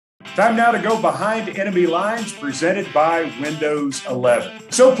Time now to go behind enemy lines, presented by Windows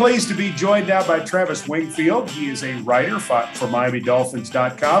 11. So pleased to be joined now by Travis Wingfield. He is a writer for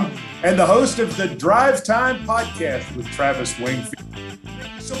MiamiDolphins.com and the host of the Drive Time podcast with Travis Wingfield.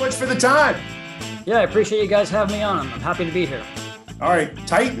 Thank you so much for the time. Yeah, I appreciate you guys having me on. I'm happy to be here. All right,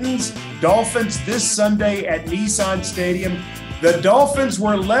 Titans, Dolphins this Sunday at Nissan Stadium. The Dolphins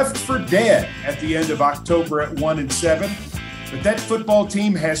were left for dead at the end of October at 1-7. But that football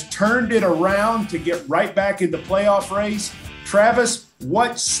team has turned it around to get right back in the playoff race. Travis,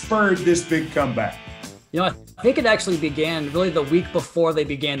 what spurred this big comeback? You know, I think it actually began really the week before they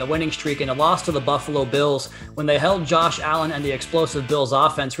began the winning streak and a loss to the Buffalo Bills when they held Josh Allen and the explosive Bills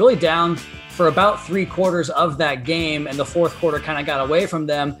offense really down for about 3/4 of that game, and the fourth quarter kind of got away from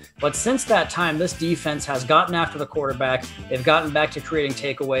them. But since that time, this defense has gotten after the quarterback. They've gotten back to creating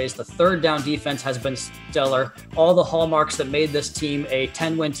takeaways. The third down defense has been stellar. All the hallmarks that made this team a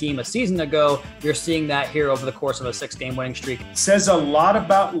 10-win team a season ago, you're seeing that here over the course of a 6-game winning streak. Says a lot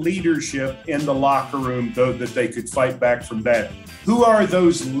about leadership in the locker room, though, that they could fight back from that. Who are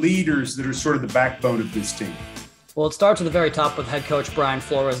those leaders that are sort of the backbone of this team? Well, it starts at the very top with head coach Brian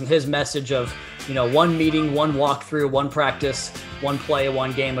Flores and his message of, one meeting, one walkthrough, one practice, one play,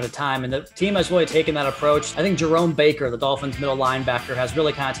 one game at a time. And the team has really taken that approach. I think Jerome Baker, the Dolphins middle linebacker, has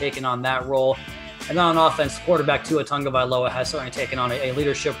really kind of taken on that role. And on offense, quarterback Tua Tagovailoa has certainly taken on a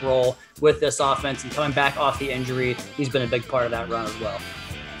leadership role with this offense. And coming back off the injury, he's been a big part of that run as well.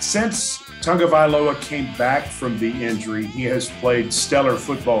 Since Tagovailoa came back from the injury, he has played stellar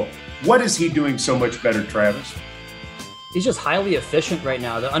football. What is he doing so much better, Travis? He's just highly efficient right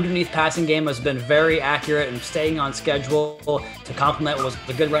now. The underneath passing game has been very accurate and staying on schedule to complement what was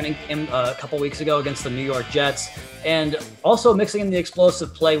a good running game a couple weeks ago against the New York Jets. And also mixing in the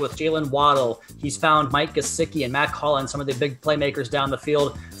explosive play with Jalen Waddle. He's found Mike Gesicki and Matt Collins, some of the big playmakers down the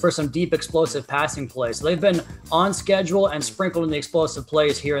field, for some deep explosive passing plays. So they've been on schedule and sprinkled in the explosive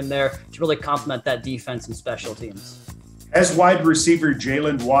plays here and there to really complement that defense and special teams. Has wide receiver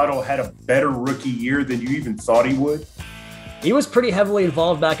Jalen Waddle had a better rookie year than you even thought he would? He was pretty heavily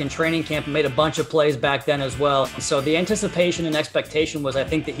involved back in training camp and made a bunch of plays back then as well. So the anticipation and expectation was, I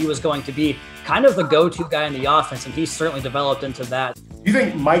think, that he was going to be kind of the go-to guy in the offense, and he's certainly developed into that. Do you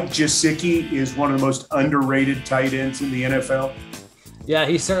think Mike Gesicki is one of the most underrated tight ends in the NFL? Yeah,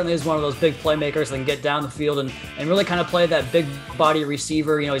 he certainly is one of those big playmakers that can get down the field and really kind of play that big body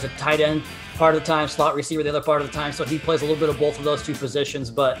receiver. He's a tight end part of the time, slot receiver the other part of the time. So he plays a little bit of both of those two positions,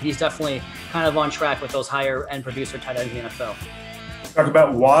 but he's definitely kind of on track with those higher end producer tight ends in the NFL. Talk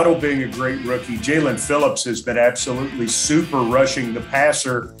about Waddle being a great rookie. Jalen Phillips has been absolutely super rushing the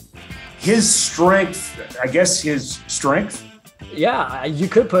passer. His strength, Yeah, you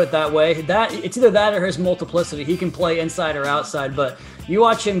could put it that way. It's either that or his multiplicity. He can play inside or outside, but you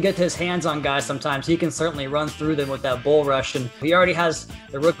watch him get his hands on guys sometimes. He can certainly run through them with that bull rush, and he already has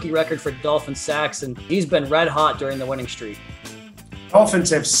the rookie record for Dolphins sacks, and he's been red hot during the winning streak.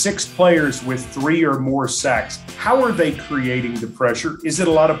 Dolphins have 6 players with 3 or more sacks. How are they creating the pressure? Is it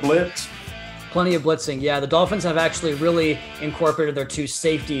a lot of blitz? Plenty of blitzing, yeah. The Dolphins have actually really incorporated their 2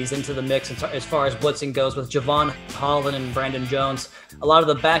 safeties into the mix as far as blitzing goes with Javon Holland and Brandon Jones. A lot of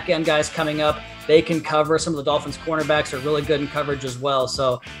the back-end guys coming up, they can cover. Some of the Dolphins cornerbacks are really good in coverage as well.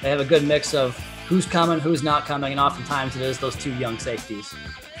 So they have a good mix of who's coming, who's not coming, and oftentimes it is those 2 young safeties.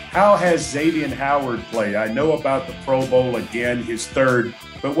 How has Xavier Howard played? I know about the Pro Bowl again, his 3rd,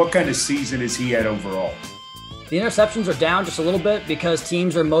 but what kind of season has he had overall? The interceptions are down just a little bit because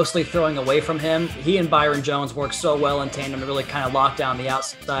teams are mostly throwing away from him. He and Byron Jones work so well in tandem to really kind of lock down the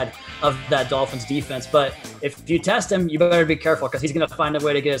outside of that Dolphins defense. But if you test him, you better be careful because he's going to find a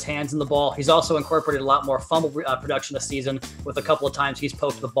way to get his hands in the ball. He's also incorporated a lot more fumble production this season with a couple of times he's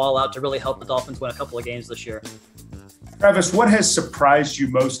poked the ball out to really help the Dolphins win a couple of games this year. Travis, what has surprised you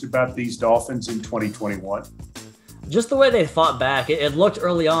most about these Dolphins in 2021? Just the way they fought back. It looked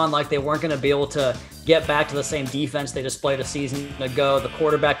early on like they weren't going to be able to get back to the same defense they displayed a season ago. The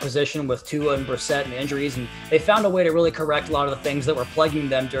quarterback position with Tua and Brissett and injuries, and they found a way to really correct a lot of the things that were plaguing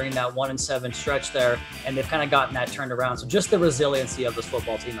them during that 1-7 stretch there, and they've kind of gotten that turned around. So just the resiliency of this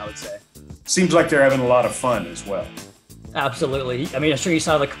football team, I would say. Seems like they're having a lot of fun as well. Absolutely. I mean, I'm sure you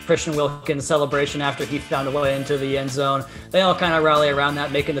saw the Christian Wilkins celebration after he found a way into the end zone. They all kind of rally around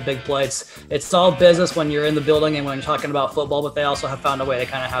that, making the big plays. It's all business when you're in the building and when you're talking about football, but they also have found a way to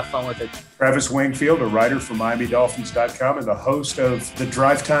kind of have fun with it. Travis Wingfield, a writer for MiamiDolphins.com and the host of the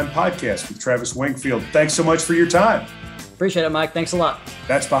Drive Time podcast with Travis Wingfield. Thanks so much for your time. Appreciate it, Mike. Thanks a lot.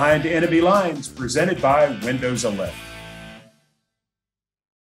 That's Behind Enemy Lines, presented by Windows 11.